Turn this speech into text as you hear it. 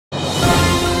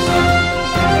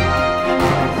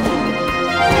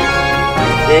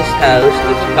this house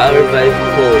is powered by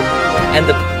coal, and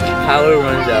the power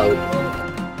runs out.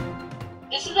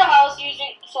 This is a house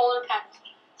using solar panels.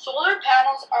 Solar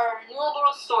panels are a renewable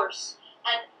source,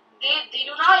 and they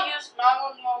do not use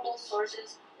non-renewable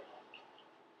sources.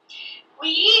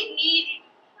 We need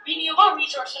renewable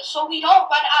resources so we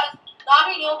don't run out of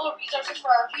non-renewable resources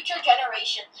for our future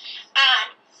generation.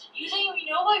 And using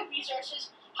renewable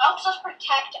resources helps us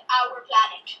protect our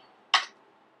planet.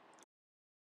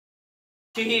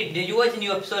 Shahid, did you watch the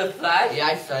new episode of Flash? Yeah,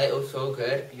 I saw it. It was so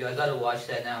good. Yo, I gotta watch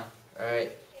that now.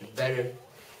 Alright, better.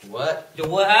 What? Yo,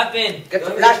 what happened? Get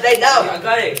the flashlight now! I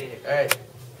got it. Alright.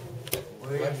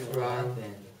 What's wrong?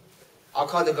 I'll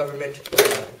call the government.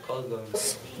 Call the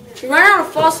government. We ran out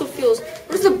of fossil fuels.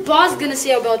 What is the boss gonna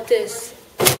say about this?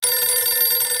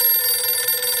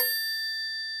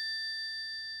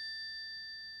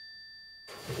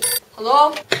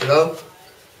 Hello? Hello?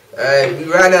 We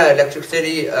ran out of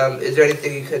electricity. Is there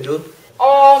anything you could do?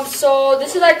 So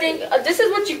this is, I think, this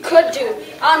is what you could do.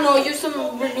 I don't know, use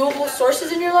some renewable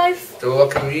sources in your life? So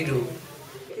what can we do?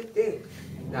 What do you think?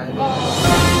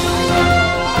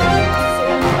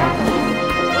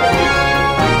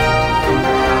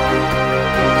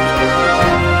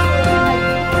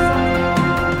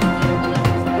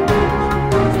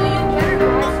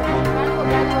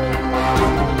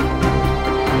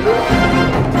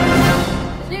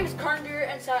 His name is Carpenter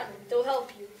and Saturn. They'll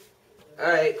help you.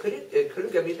 Alright, could you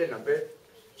give me the number?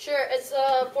 Sure, it's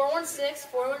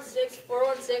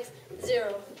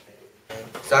 416-416-4160.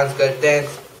 Sounds good,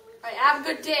 thanks. Alright, have a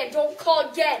good day and don't call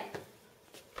again.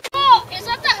 Oh, is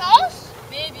that the house?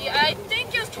 Maybe. I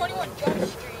think it's 21 Jump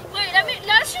Street. Wait,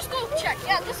 let's just go check.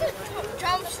 Yeah, this is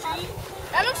Jump Street.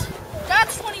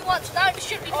 That's 21, so that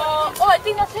should be 22. I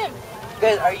think that's him.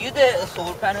 Guys, are you the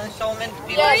solar panel installment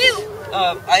people? Yes. Who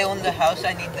are you? I own the house.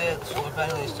 I need the solar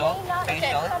panel installed. Can you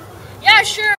install it? Yeah,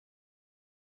 sure.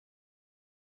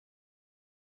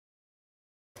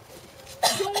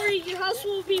 Don't worry, your house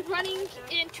will be running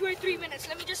in 2 or 3 minutes.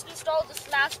 Let me just install this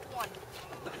last one.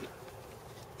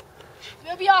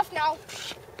 We'll be off now.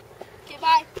 Okay,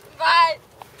 bye. Bye.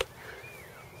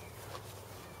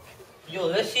 Yo,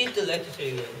 let's see if the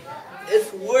electricity works.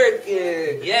 It's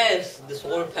working. Yes, the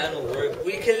solar panel works.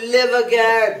 We can live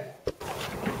again.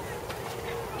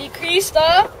 Decrease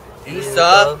the You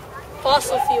saw?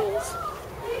 fossil fuels.